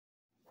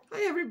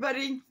Hi,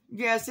 everybody.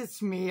 Yes,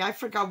 it's me. I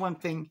forgot one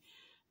thing.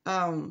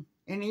 And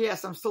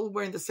yes, I'm still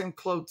wearing the same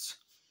clothes.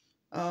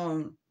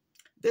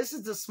 This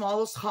is the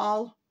smallest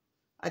haul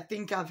I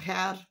think I've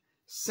had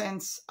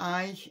since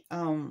I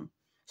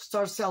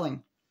start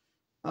selling.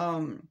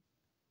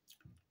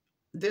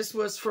 This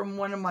was from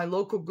one of my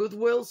local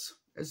Goodwills.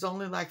 It's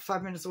only like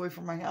 5 minutes away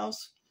from my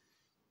house.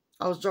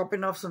 I was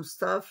dropping off some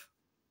stuff.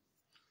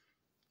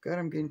 God,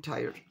 I'm getting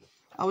tired.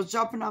 I was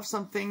dropping off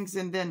some things,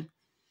 and then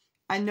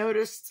I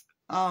noticed,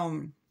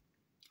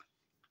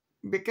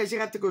 because you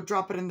have to go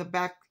drop it in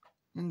the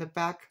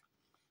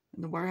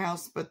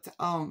warehouse, but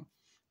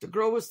the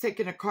girl was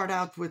taking a cart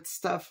out with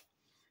stuff,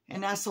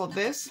 and I saw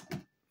this.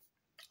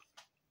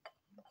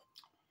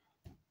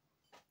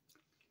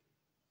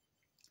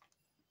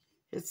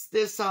 It's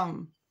this,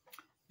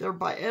 they're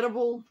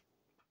bioeditable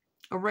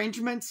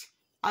arrangements.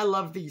 I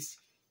love these.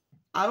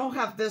 I don't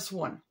have this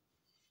one,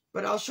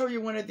 but I'll show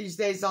you one of these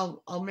days.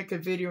 I'll make a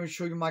video and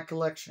show you my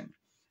collection.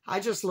 I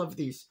just love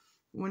these.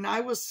 When I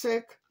was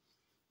sick,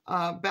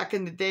 back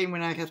in the day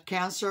when I had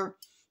cancer,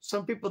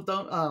 some people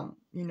don't,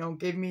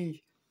 gave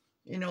me,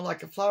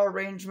 like a flower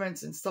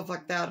arrangements and stuff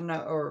like that,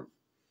 or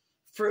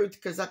fruit,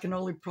 because I can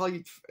only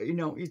probably,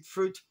 eat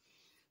fruit.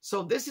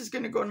 So this is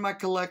going to go in my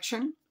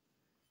collection.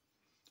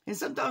 And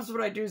sometimes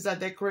what I do is I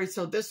decorate.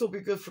 So this will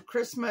be good for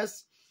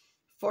Christmas,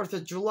 4th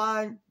of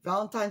July,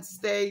 Valentine's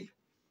Day.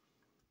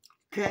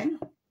 Okay.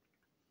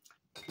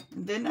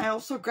 And then I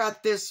also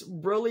got this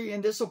really,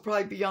 and this will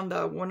probably be on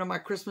one of my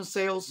Christmas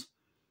sales.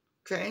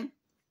 Okay.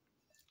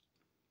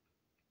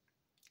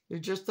 They're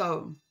just,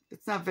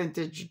 it's not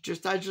vintage.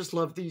 I just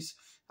love these.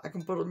 I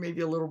can put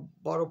maybe a little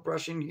bottle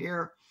brush in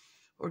here,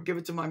 or give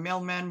it to my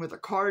mailman with a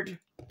card.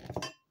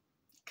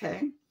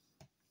 Okay.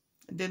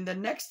 And then the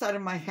next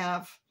item I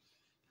have,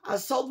 I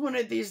sold one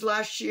of these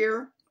last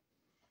year,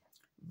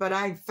 but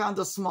I found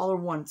a smaller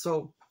one.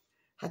 So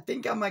I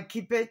think I might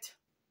keep it.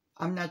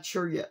 I'm not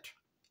sure yet.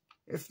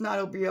 If not,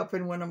 it'll be up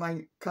in one of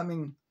my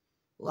coming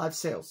live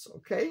sales.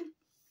 Okay.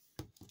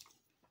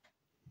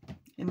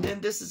 And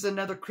then this is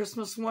another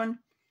Christmas one.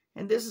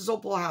 And this is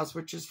Opal House,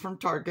 which is from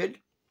Target.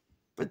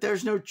 But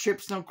there's no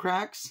chips, no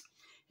cracks.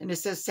 And it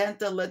says,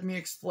 Santa, let me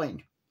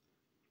explain.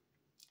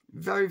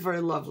 Very, very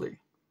lovely.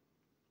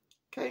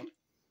 Okay.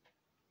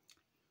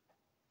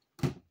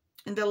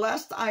 And the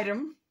last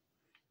item,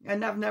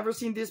 and I've never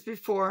seen this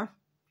before.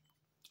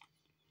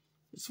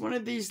 It's one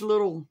of these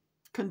little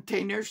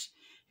containers.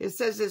 It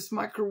says it's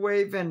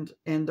microwave and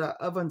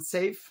oven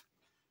safe.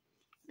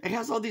 It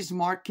has all these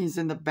markings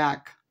in the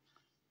back.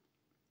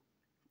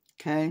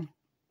 Okay.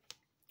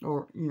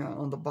 Or,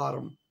 on the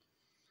bottom.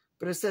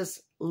 But it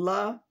says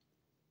La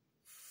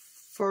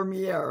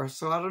Fermiere.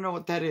 So I don't know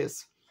what that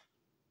is.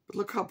 But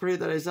look how pretty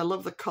that is. I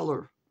love the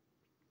color.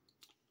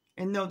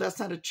 And no, that's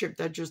not a chip.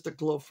 That's just a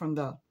glow from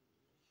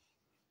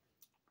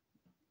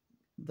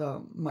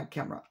my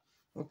camera.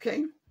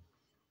 Okay.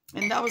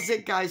 And that was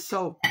it, guys.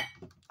 So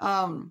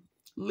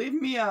leave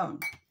me a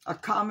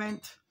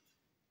comment.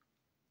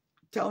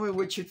 Tell me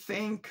what you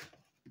think.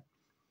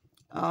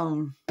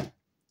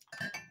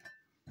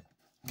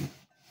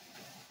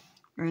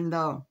 And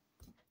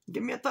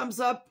give me a thumbs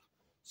up,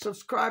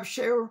 subscribe,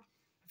 share.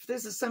 If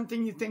this is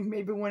something you think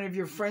maybe one of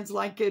your friends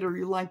like it or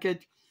you like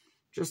it,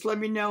 just let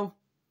me know.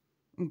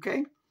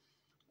 Okay?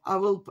 I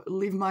will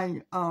leave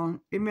my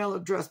email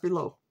address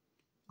below.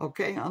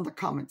 Okay? On the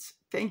comments.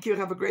 Thank you.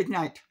 Have a great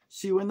night.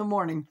 See you in the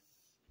morning.